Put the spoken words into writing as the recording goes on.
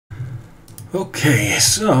Okay,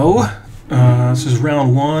 so this is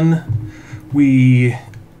round one. We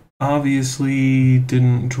obviously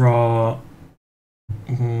didn't draw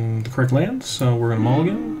the correct lands, so we're gonna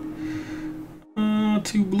mulligan.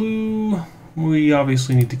 2 blue. We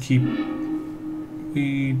obviously need to keep.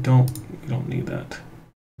 We don't need that.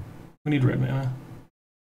 We need red mana.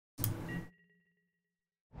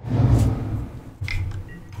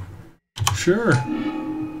 Sure.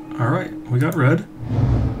 All right, we got red.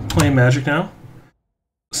 Playing Magic now.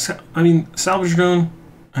 Salvage Drone.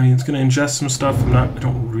 It's going to ingest some stuff. I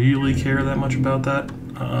don't really care that much about that.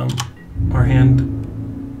 Our hand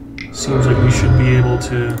seems like we should be able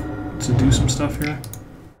to do some stuff here.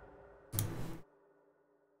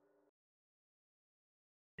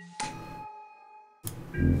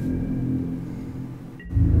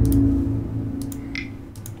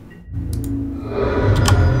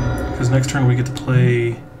 Because next turn we get to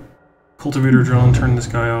play Cultivator Drone, turn this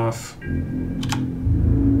guy off.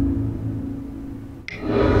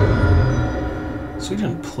 So we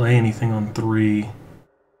didn't play anything on 3.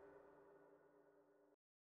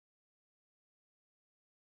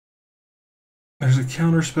 There's a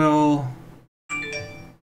counterspell.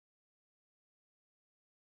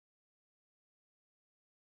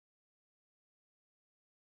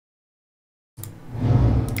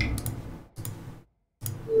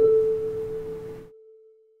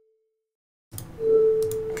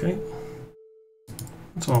 Okay.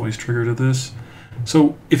 It's always triggered to this.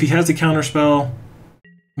 So if he has the counterspell,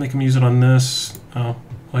 make him use it on this. Oh,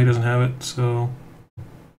 well, he doesn't have it, so.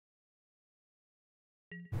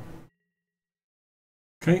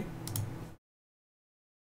 Okay.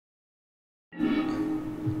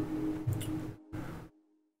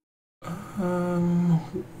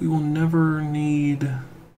 We will never need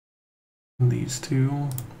these two.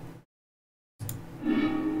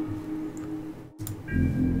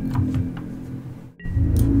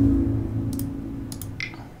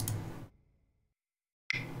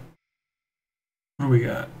 What do we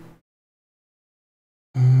got?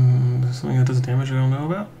 Something that does damage I don't know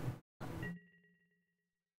about?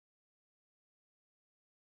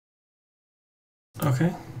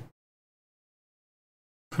 Okay.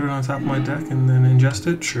 Put it on top of my deck and then ingest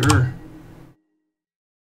it? Sure.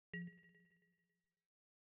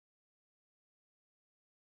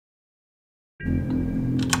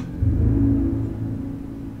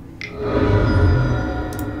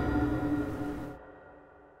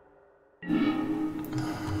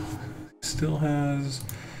 Still has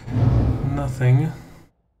nothing.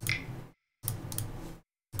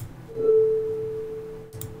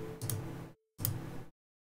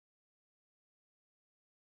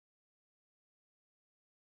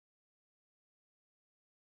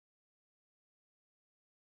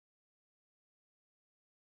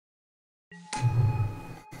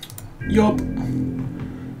 Yup.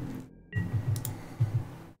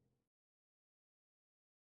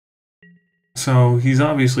 So he's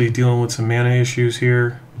obviously dealing with some mana issues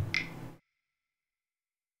here.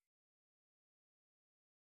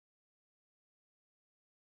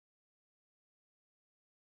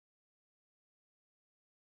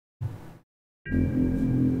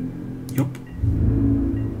 Yup.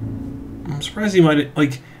 I'm surprised he might,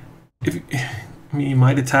 like, he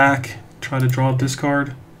might attack, try to draw a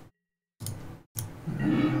discard.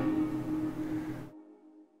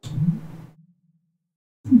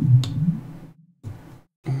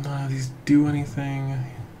 None of these do anything.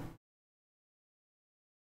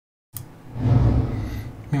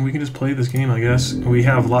 We can just play this game, I guess. We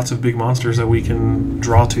have lots of big monsters that we can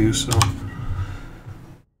draw to, so.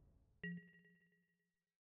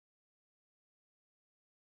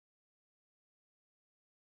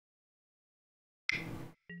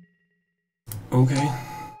 Okay.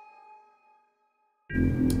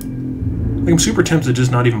 I'm super tempted to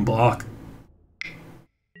just not even block.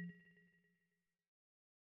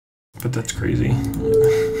 But that's crazy.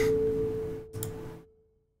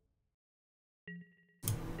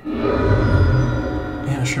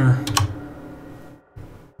 Yeah, sure.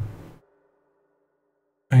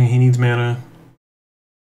 He needs mana.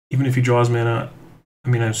 Even if he draws mana,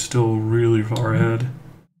 I'm still really far ahead.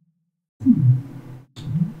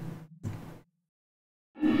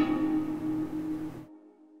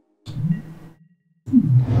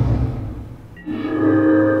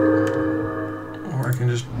 Or I can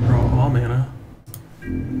just draw all mana.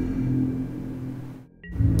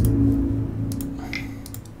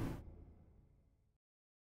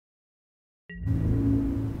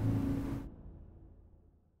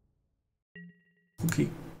 Okay.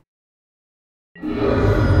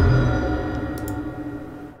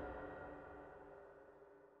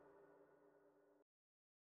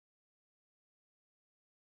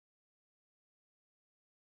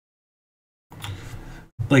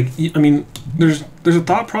 like, I mean, there's a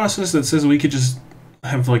thought process that says we could just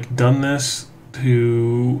have like done this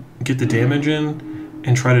to get the damage in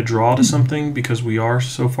and try to draw to something because we are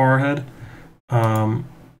so far ahead.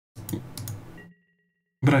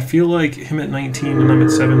 But I feel like him at 19 and I'm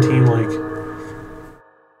at 17, like,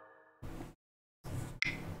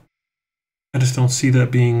 I just don't see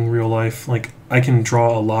that being real life. Like, I can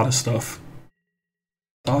draw a lot of stuff.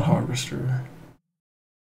 Thought Harvester.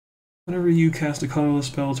 Whenever you cast a colorless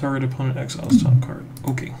spell, target opponent exiles top card.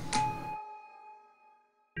 Okay.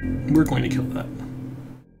 We're going to kill that.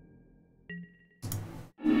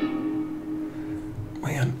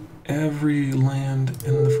 Man, every land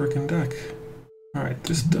in the frickin' deck. Alright,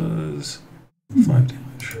 this does 5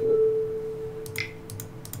 damage.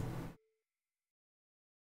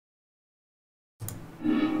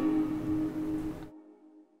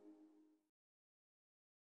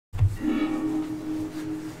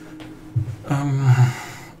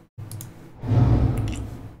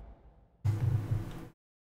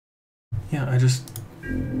 Yeah, I'm just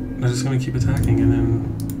gonna keep attacking, and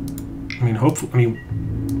then, I mean, hopefully, I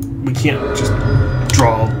mean, we can't just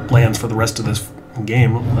draw lands for the rest of this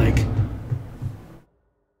game. Like,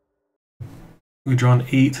 we've drawn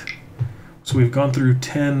 8, so we've gone through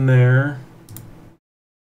 10 there.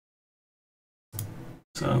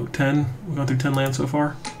 So 10, we've gone through 10 lands so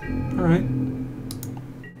far. All right.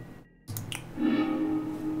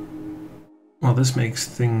 Well, this makes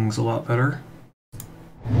things a lot better.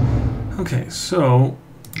 Okay, so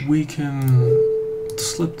we can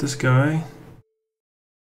slip this guy.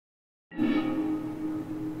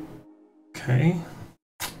 Okay.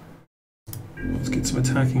 Let's get some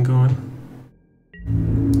attacking going.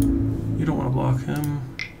 You don't want to block him.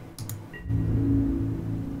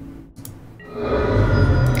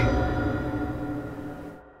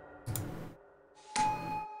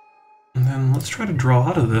 And then let's try to draw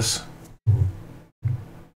out of this.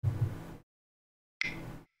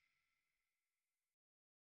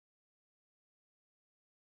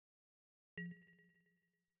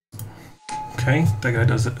 Okay, that guy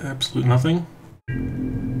does absolute nothing.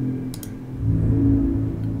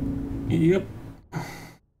 Yep.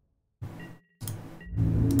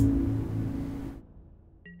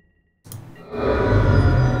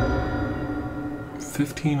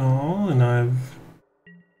 $15 all, and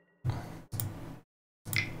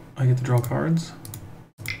I get to draw cards.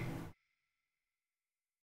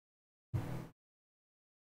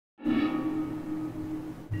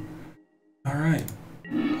 All right.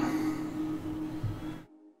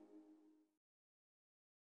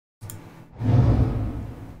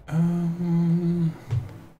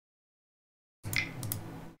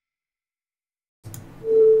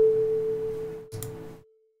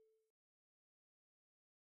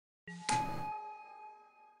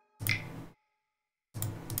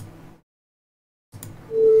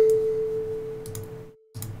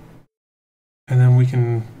 And then we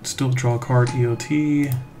can still draw a card EOT.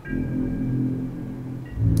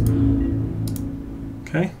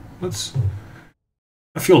 Okay,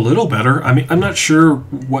 I feel a little better. I mean, I'm not sure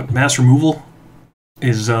what mass removal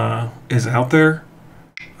is out there.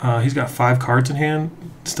 He's got 5 cards in hand.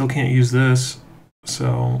 Still can't use this.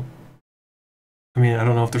 So, I mean, I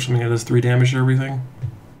don't know if there's something that does 3 damage to everything.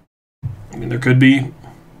 I mean, there could be.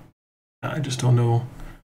 I just don't know.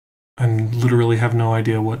 I literally have no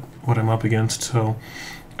idea what I'm up against, so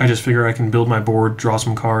I just figure I can build my board, draw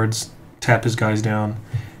some cards, tap his guys down,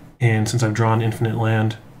 and since I've drawn infinite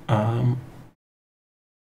land, I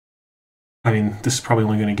mean, this is probably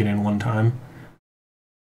only going to get in one time.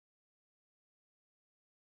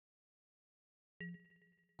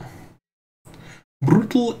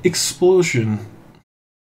 Brutal Explosion.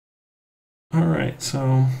 Alright,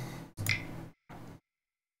 so...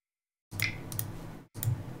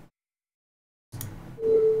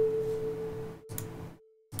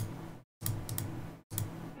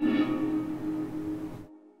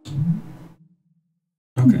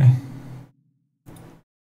 Okay.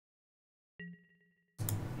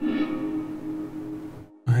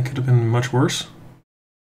 That could have been much worse.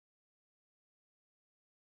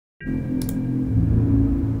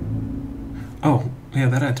 Oh, yeah,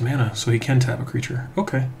 that adds mana, so he can tap a creature.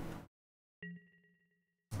 Okay.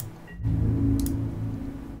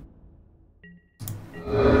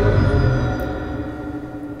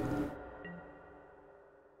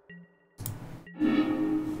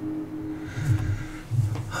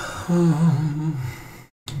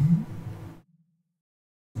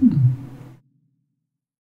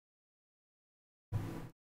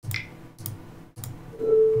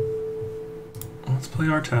 Let's play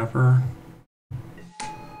our tapper.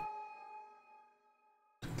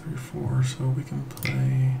 2, 3, 4, so we can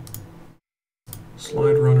play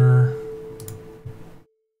Slide Runner.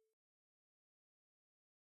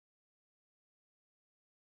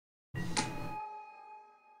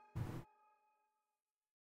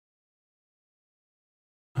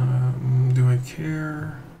 Do I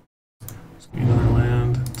care? Let's give me another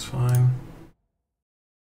land, it's fine.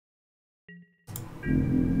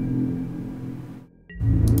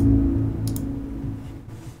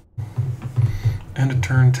 End of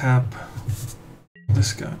turn, tap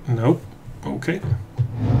this guy. Nope. Okay.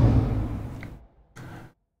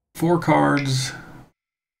 4 cards.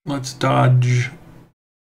 Let's dodge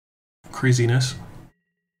craziness.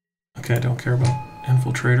 Okay, I don't care about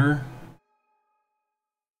Infiltrator.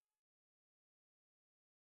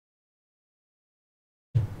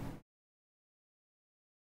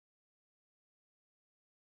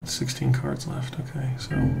 There's 16 cards left. Okay,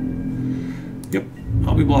 so yep,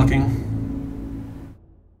 I'll be blocking.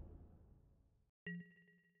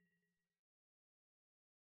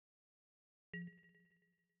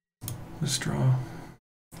 Let's draw.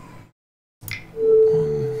 1,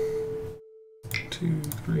 2,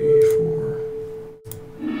 3, 4.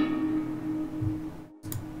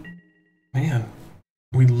 Man,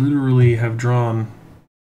 we literally have drawn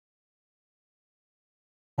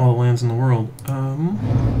all the lands in the world.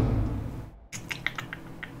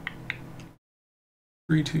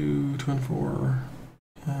 3, 2, 2, and 4.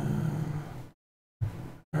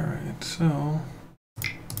 Alright, so 2,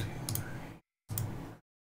 3,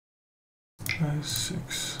 5,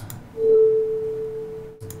 6.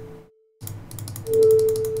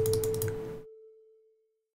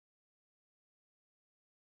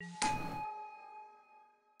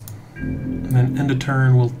 And then end of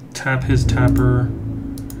turn, we'll tap his tapper,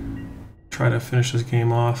 try to finish this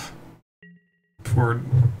game off before it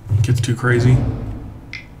gets too crazy.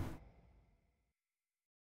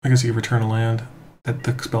 I guess you could return a land. That's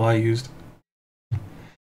the spell I used.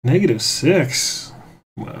 -6.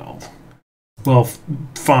 Well,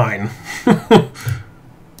 fine.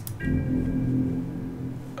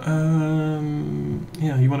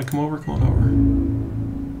 Yeah, you want to come over? Come on over.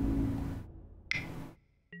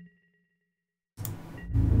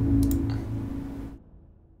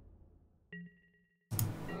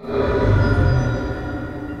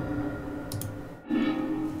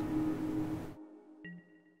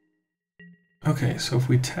 Okay, so if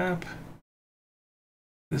we tap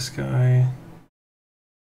this guy,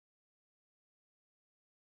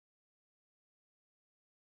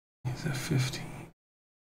 he's at 15.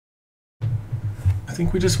 I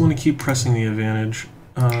think we just want to keep pressing the advantage.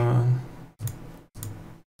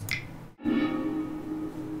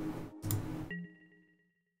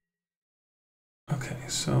 Okay,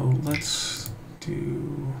 so let's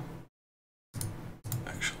do...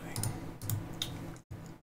 Actually...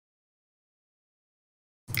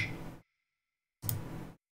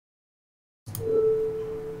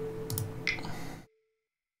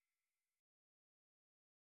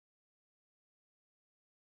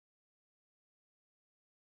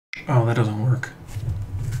 Oh, that doesn't work.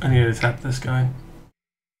 I need to tap this guy.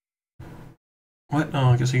 What?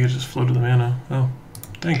 Oh, I guess he could just flow to the mana. Oh,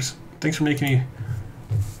 thanks. Thanks for making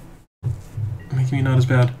me not as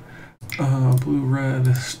bad. Blue,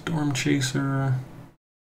 red, Storm Chaser.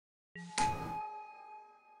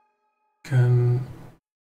 Can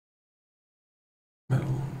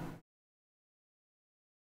metal.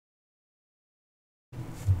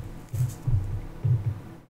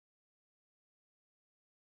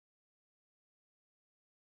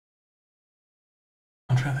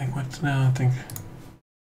 I'm trying to think what's now. I think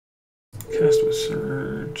cast with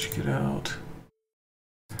surge, get out.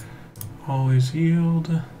 Always yield.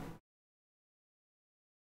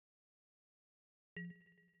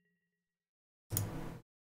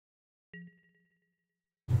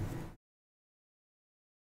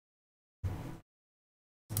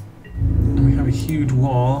 And we have a huge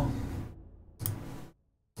wall.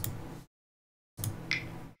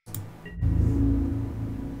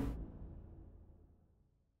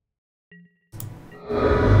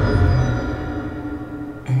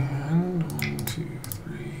 And 1, 2,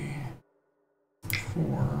 3,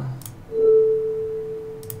 4.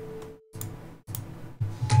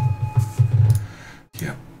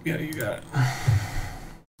 Yep, yeah, you got it.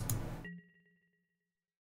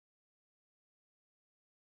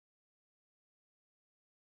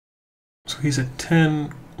 So he's at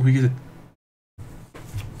 10. We get it.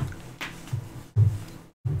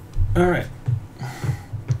 All right.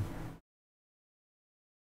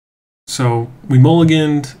 So we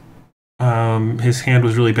mulliganed. His hand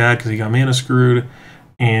was really bad because he got mana screwed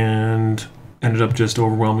and ended up just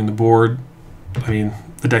overwhelming the board. I mean,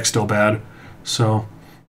 the deck's still bad. So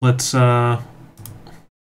let's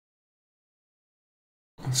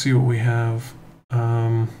see what we have.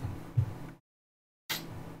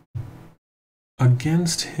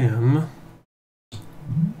 Against him.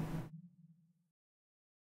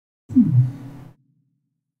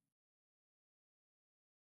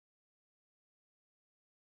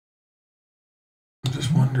 I'm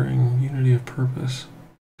just wondering, unity of purpose.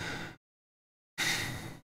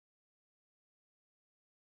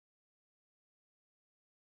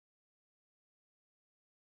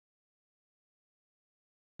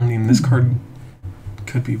 I mean, this card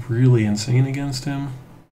could be really insane against him.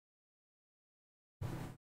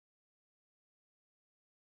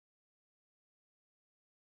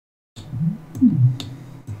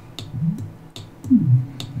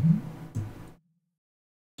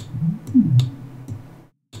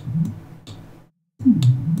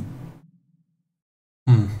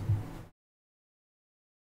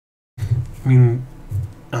 I mean,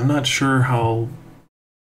 I'm not sure how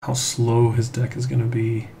slow his deck is going to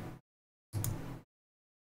be.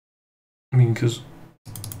 I mean, because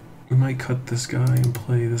we might cut this guy and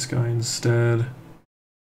play this guy instead.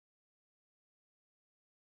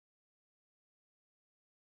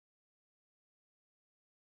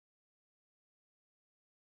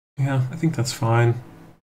 Yeah, I think that's fine.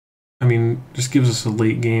 I mean, just gives us a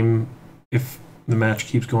late game if the match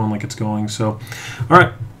keeps going like it's going. So, all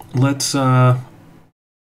right, let's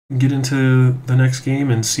get into the next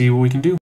game and see what we can do.